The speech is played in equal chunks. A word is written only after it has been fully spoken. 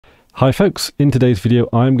Hi folks, in today's video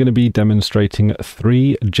I'm going to be demonstrating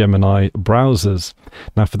 3 Gemini browsers.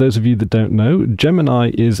 Now for those of you that don't know,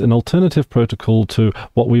 Gemini is an alternative protocol to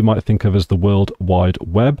what we might think of as the World Wide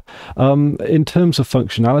Web. In terms of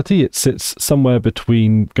functionality, it sits somewhere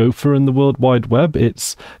between Gopher and the World Wide Web.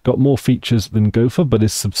 It's got more features than Gopher, but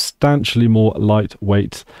is substantially more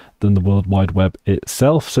lightweight than the World Wide Web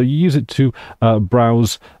itself. So you use it to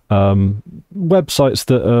browse websites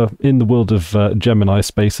that are in the world of Gemini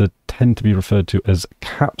space tend to be referred to as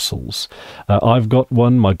capsules. I've got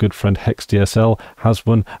one, my good friend HexDSL has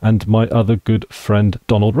one, and my other good friend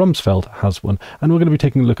Donald Rumsfeld has one, and we're going to be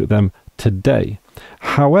taking a look at them today.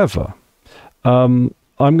 However, I'm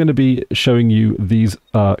going to be showing you these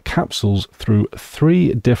capsules through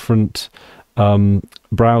 3 different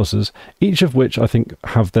browsers, each of which I think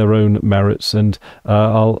have their own merits, and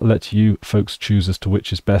I'll let you folks choose as to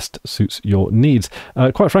which is best suits your needs.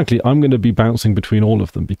 Quite frankly, I'm going to be bouncing between all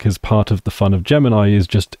of them because part of the fun of Gemini is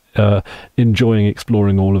just enjoying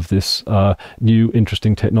exploring all of this new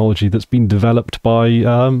interesting technology that's been developed by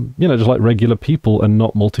just like regular people and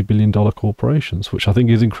not multi-billion-dollar corporations, which I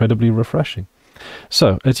think is incredibly refreshing.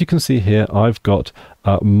 So, as you can see here, I've got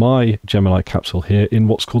my Gemini capsule here in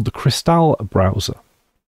what's called the Kristall browser.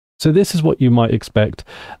 So this is what you might expect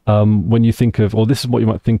when you think of, or this is what you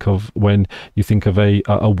might think of when you think of a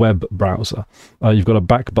web browser. You've got a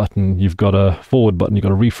back button, you've got a forward button, you've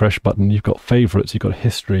got a refresh button, you've got favorites, you've got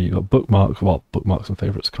history, you've got bookmarks. Well, bookmarks and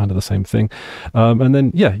favorites are kind of the same thing. And then,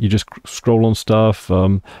 yeah, you just scroll on stuff,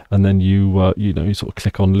 and then you sort of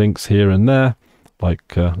click on links here and there,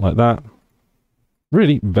 like that.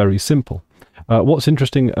 Really very simple. What's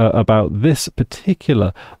interesting about this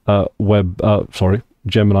particular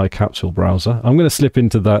Gemini capsule browser, I'm going to slip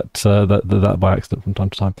into that by accident from time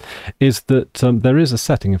to time, is that there is a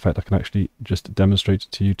setting. In fact, I can actually just demonstrate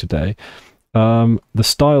it to you today. The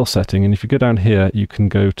style setting, and if you go down here, you can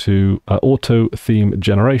go to auto theme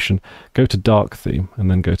generation, go to dark theme, and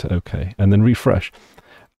then go to OK, and then refresh.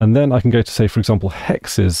 And then I can go to, say, for example,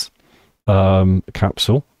 Hex's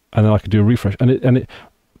capsule, and then I could do a refresh, and it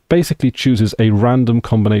basically chooses a random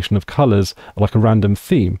combination of colors, like a random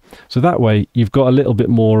theme. So that way you've got a little bit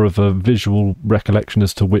more of a visual recollection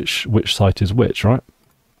as to which site is which, right?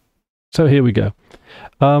 So here we go.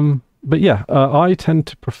 But yeah, I tend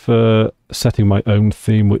to prefer setting my own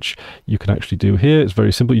theme, which you can actually do here. It's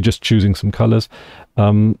very simple. You're just choosing some colors.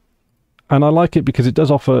 And I like it because it does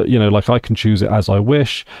offer, like I can choose it as I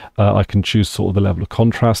wish. I can choose sort of the level of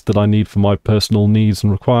contrast that I need for my personal needs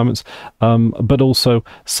and requirements. But also,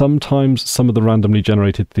 sometimes some of the randomly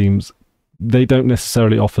generated themes, they don't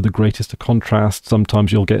necessarily offer the greatest of contrast.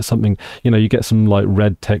 Sometimes you'll get something, you get some like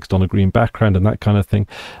red text on a green background and that kind of thing.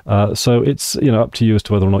 So it's, up to you as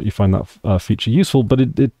to whether or not you find that feature useful, but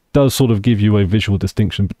it does sort of give you a visual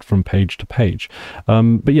distinction from page to page.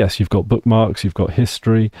 But yes, you've got bookmarks, you've got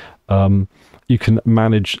history. You can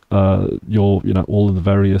manage your, all of the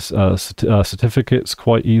various certificates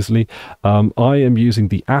quite easily. I am using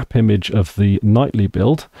the app image of the nightly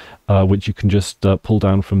build, which you can just pull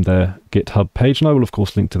down from their GitHub page, and I will of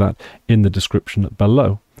course link to that in the description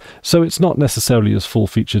below. So it's not necessarily as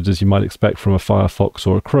full-featured as you might expect from a Firefox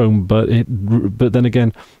or a Chrome, but then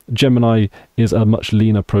again, Gemini is a much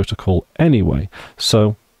leaner protocol anyway.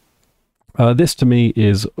 So this to me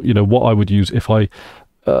is, what I would use if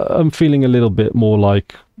I'm feeling a little bit more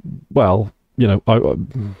like, well,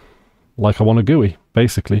 like I want a GUI,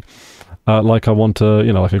 basically. Like I want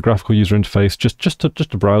like a graphical user interface, just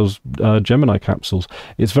to browse Gemini capsules.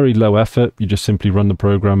 It's very low effort. You just simply run the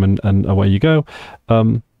program and away you go.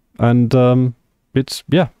 It's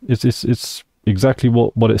exactly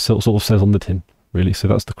what it sort of says on the tin, really. So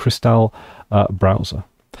that's the Kristall browser.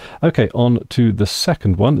 Okay, on to the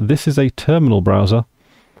second one. This is a terminal browser.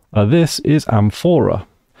 This is Amfora.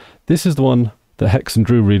 This is the one that Hex and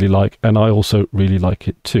Drew really like, and I also really like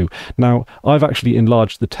it too. Now, I've actually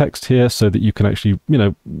enlarged the text here so that you can actually,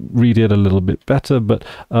 read it a little bit better, but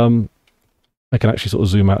I can actually sort of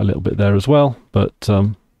zoom out a little bit there as well, but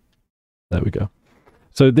there we go.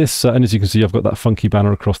 So this, and as you can see, I've got that funky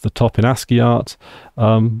banner across the top in ASCII art,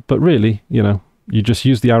 but really, you just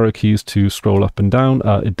use the arrow keys to scroll up and down.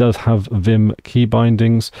 It does have Vim key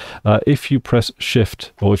bindings. If you press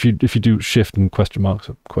Shift, or if you do Shift and question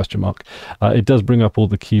mark, it does bring up all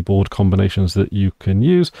the keyboard combinations that you can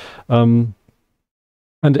use.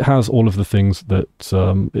 And it has all of the things that,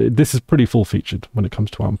 this is pretty full-featured when it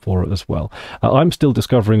comes to Amfora as well. I'm still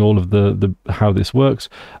discovering all of the how this works.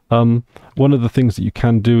 One of the things that you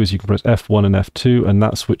can do is you can press F1 and F2, and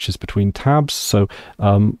that switches between tabs. So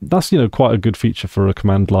that's, quite a good feature for a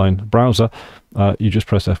command line browser. You just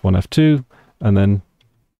press F1, F2, and then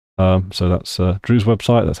So that's Drew's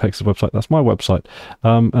website, that's Hex's website, that's my website.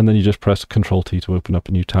 And then you just press Control-T to open up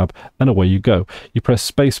a new tab, and away you go. You press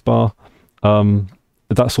spacebar.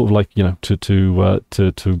 That's sort of like, you know,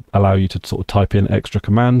 to allow you to sort of type in extra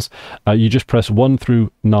commands. You just press 1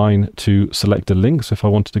 through 9 to select a link. So if I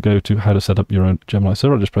wanted to go to how to set up your own Gemini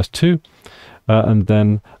server, I just press 2, and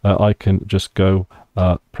then I can just go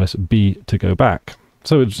press B to go back.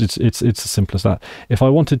 So it's as simple as that. If I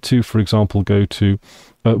wanted to, for example, go to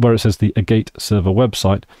where it says the Agate server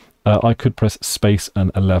website, I could press space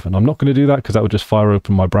and 11. I'm not going to do that because that would just fire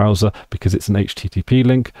open my browser, because it's an HTTP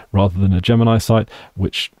link rather than a Gemini site,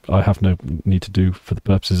 which I have no need to do for the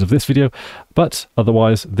purposes of this video. But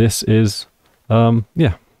otherwise, this is,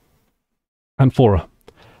 yeah, Amfora.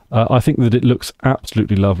 I think that it looks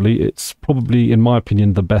absolutely lovely. It's probably, in my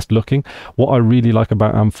opinion, the best looking. What I really like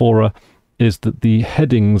about Amfora is that the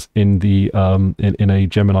headings in the in a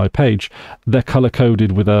Gemini page, they're color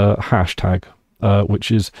coded with a hashtag,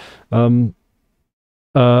 which is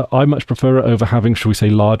I much prefer it over having, shall we say,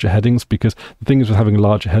 larger headings, because the thing is with having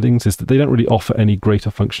larger headings is that they don't really offer any greater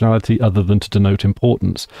functionality other than to denote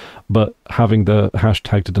importance. But having the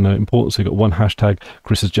hashtag to denote importance, so you've got one hashtag,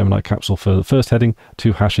 Chris's Gemini capsule for the first heading,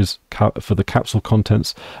 2 hashes for the capsule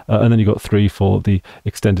contents, and then you've got 3 for the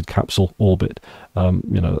extended capsule orbit. You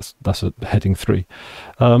know, that's a heading 3.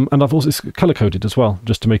 And I've also, it's color coded as well,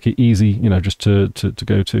 just to make it easy, you know, just to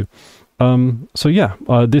go to. So yeah,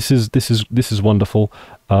 this is wonderful.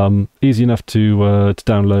 Easy enough to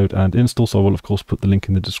download and install. So I will of course put the link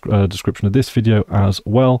in the description of this video as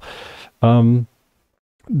well.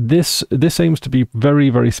 This aims to be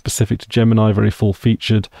very, very specific to Gemini, very full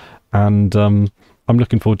featured, and I'm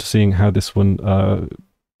looking forward to seeing how this one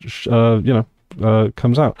you know,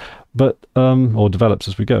 comes out, but or develops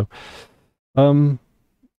as we go.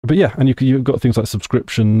 But yeah, and you've got things like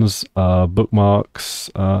subscriptions, bookmarks,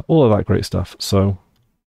 all of that great stuff. So,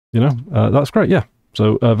 you know, that's great, yeah.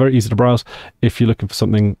 So very easy to browse. If you're looking for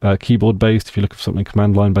something keyboard-based, if you're looking for something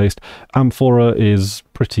command-line-based, Amfora is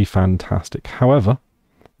pretty fantastic. However,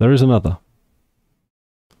 there is another.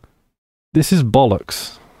 This is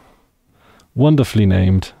Bollux. Wonderfully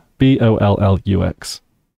named, Bollux.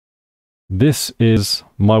 This is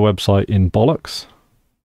my website in Bollux.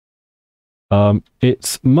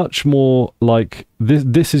 It's much more like this.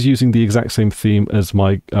 This is using the exact same theme as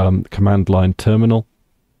my command line terminal,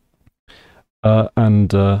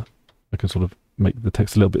 and I can sort of make the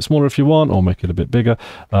text a little bit smaller if you want, or make it a bit bigger.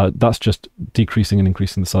 That's just decreasing and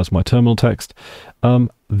increasing the size of my terminal text.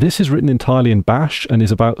 This is written entirely in Bash and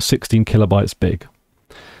is about 16 kilobytes big.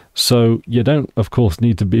 So you don't, of course,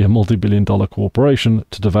 need to be a multi-billion-dollar corporation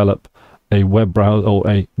to develop a web browser or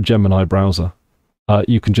a Gemini browser.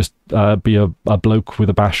 You can just be a bloke with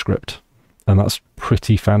a bash script, and that's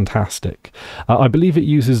pretty fantastic. I believe it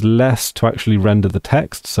uses less to actually render the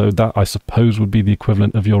text, so that I suppose would be the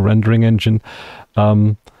equivalent of your rendering engine.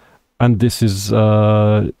 And this is,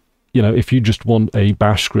 you know, if you just want a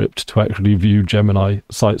bash script to actually view Gemini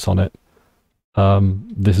sites on it,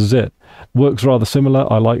 this is it. Works rather similar.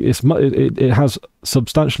 I like it has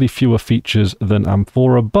substantially fewer features than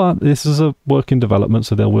Amfora, but this is a work in development,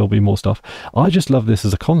 so there will be more stuff. I just love this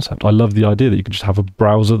as a concept. I love the idea that you can just have a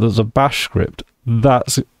browser that's a bash script.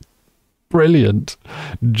 That's brilliant.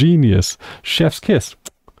 Genius. Chef's kiss.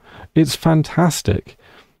 It's fantastic.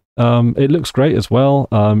 It looks great as well.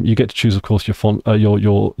 You get to choose, of course, your font,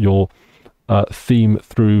 your theme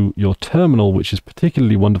through your terminal, which is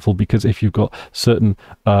particularly wonderful because if you've got certain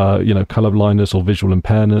you know, color blindness or visual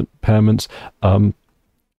impairments,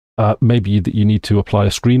 maybe that you need to apply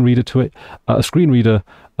a screen reader to it. A screen reader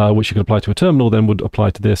which you can apply to a terminal then would apply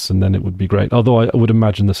to this, and then it would be great. Although I would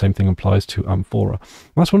imagine the same thing applies to Amfora.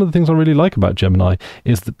 That's one of the things I really like about Gemini,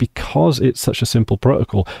 is that because it's such a simple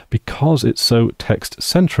protocol, because it's so text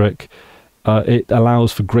centric, it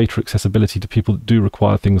allows for greater accessibility to people that do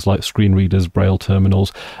require things like screen readers, braille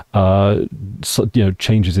terminals, so, you know,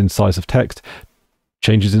 changes in size of text,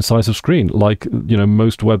 changes in size of screen. Like, you know,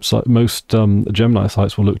 most Gemini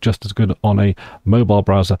sites will look just as good on a mobile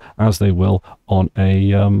browser as they will on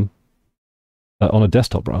a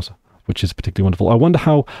desktop browser, which is particularly wonderful. I wonder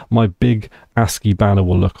how my big ASCII banner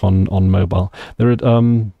will look on mobile. There are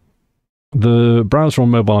the browser on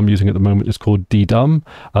mobile I'm using at the moment is called DDUM.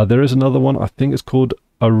 There is another one, I think it's called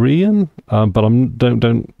Arian, but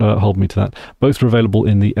don't hold me to that. Both are available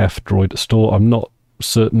in the F-Droid store. I'm not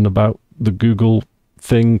certain about the Google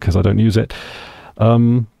thing because I don't use it.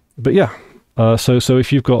 But yeah, so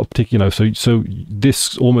if you've got a particular, you know, so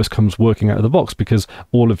this almost comes working out of the box because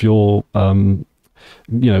all of your you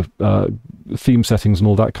know, theme settings and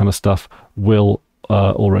all that kind of stuff will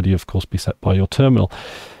already, of course, be set by your terminal.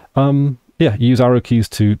 Yeah, use arrow keys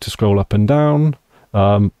to scroll up and down,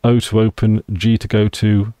 O to open, G to go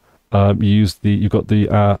to, you've got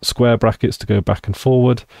the square brackets to go back and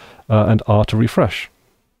forward, and R to refresh.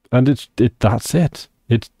 And that's it.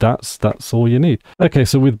 That's all you need. Okay,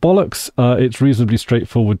 so with Bollux, it's reasonably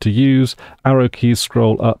straightforward to use. Arrow keys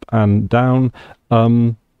scroll up and down.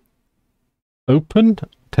 Open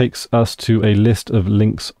takes us to a list of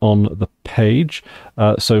links on the page.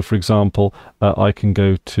 So for example, I can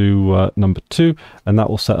go to number 2, and that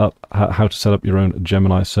will set up how to set up your own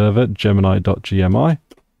Gemini server, gemini.gmi.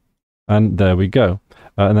 And there we go.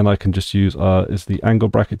 And then I can just use is the angle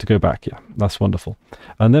bracket to go back. Yeah, that's wonderful.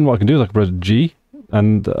 And then what I can do is I can press G,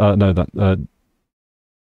 and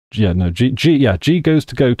G goes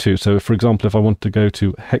to go to. So for example, if I want to go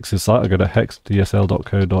to Hex's site, I go to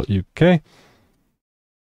hex.dsl.co.uk.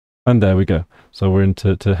 And there we go. So we're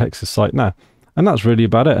into Hex's site now. And that's really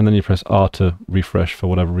about it. And then you press R to refresh for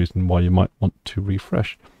whatever reason why you might want to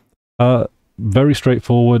refresh. Very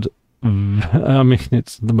straightforward. I mean,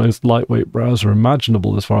 it's the most lightweight browser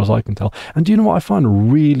imaginable as far as I can tell. And do you know what I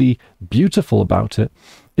find really beautiful about it?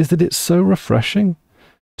 Is that it's so refreshing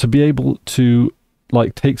to be able to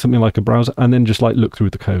like take something like a browser and then just like look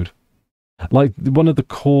through the code. Like one of the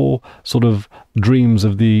core sort of dreams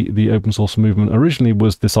of the open source movement originally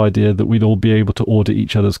was this idea that we'd all be able to audit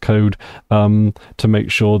each other's code to make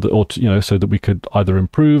sure that, or to, you know, so that we could either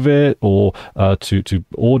improve it or to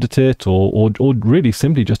audit it, or really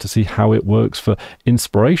simply just to see how it works for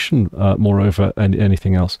inspiration, moreover, and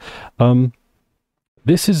anything else.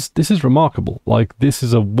 This is remarkable. Like, this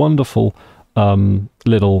is a wonderful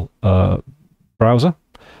little browser.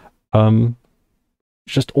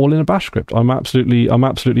 Just all in a bash script. I'm absolutely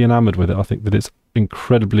enamored with it. I think that it's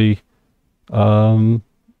incredibly yeah,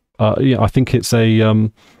 I think it's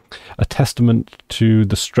a testament to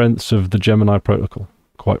the strengths of the Gemini protocol,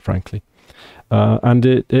 quite frankly. And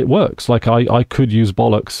it works. Like I could use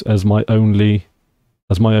Bollux as my only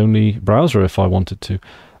browser if I wanted to.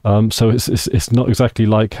 So it's not exactly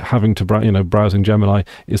like having to browsing Gemini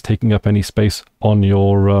is taking up any space on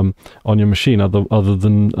your machine other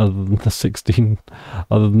than the 16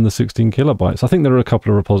 kilobytes. I think there are a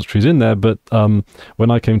couple of repositories in there, but when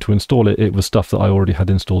I came to install it, it was stuff that I already had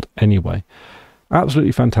installed anyway.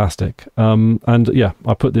 Absolutely fantastic. And yeah,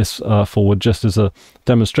 I put this forward just as a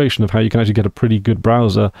demonstration of how you can actually get a pretty good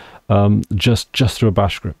browser just through a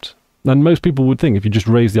bash script. And most people would think, if you just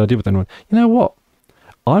raise the idea with anyone, you know what?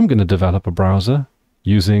 I'm going to develop a browser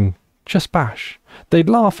using just bash. They'd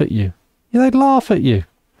laugh at you. Yeah, they'd laugh at you.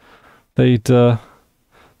 They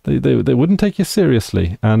wouldn't take you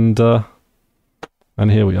seriously. And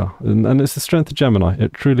here we are. And it's the strength of Gemini.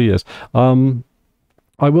 It truly is.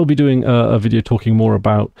 I will be doing a video talking more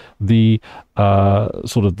about the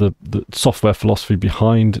sort of the software philosophy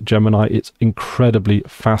behind Gemini. It's incredibly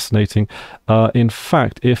fascinating. In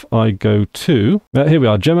fact, if I go to here we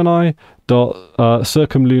are,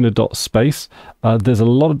 Gemini.circumlunar.space. There's a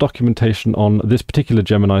lot of documentation on this particular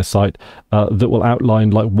Gemini site that will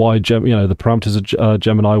outline like why the parameters of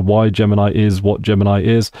Gemini, why Gemini is what Gemini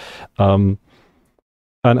is.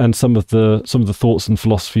 And some of the thoughts and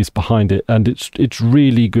philosophies behind it, and it's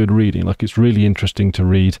really good reading. Like, it's really interesting to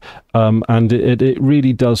read, and it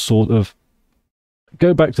really does sort of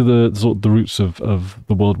go back to the roots of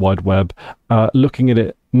the World Wide Web, looking at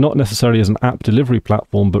it not necessarily as an app delivery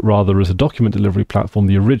platform, but rather as a document delivery platform,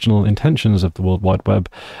 the original intentions of the World Wide Web,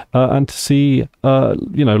 and to see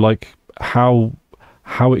like how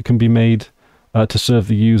it can be made to serve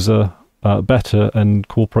the user better, and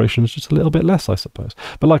corporations just a little bit less, I suppose.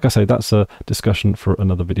 But like I say, that's a discussion for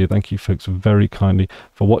another video. Thank you folks very kindly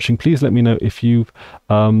for watching. Please let me know if you've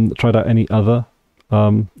tried out any other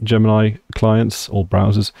Gemini clients or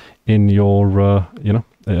browsers in your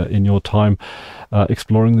in your time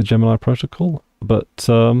exploring the Gemini protocol. But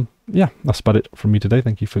yeah, that's about it from me today.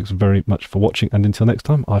 Thank you folks very much for watching, and until next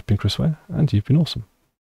time, I've been Chris Ware, and you've been awesome.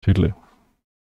 Toodaloo.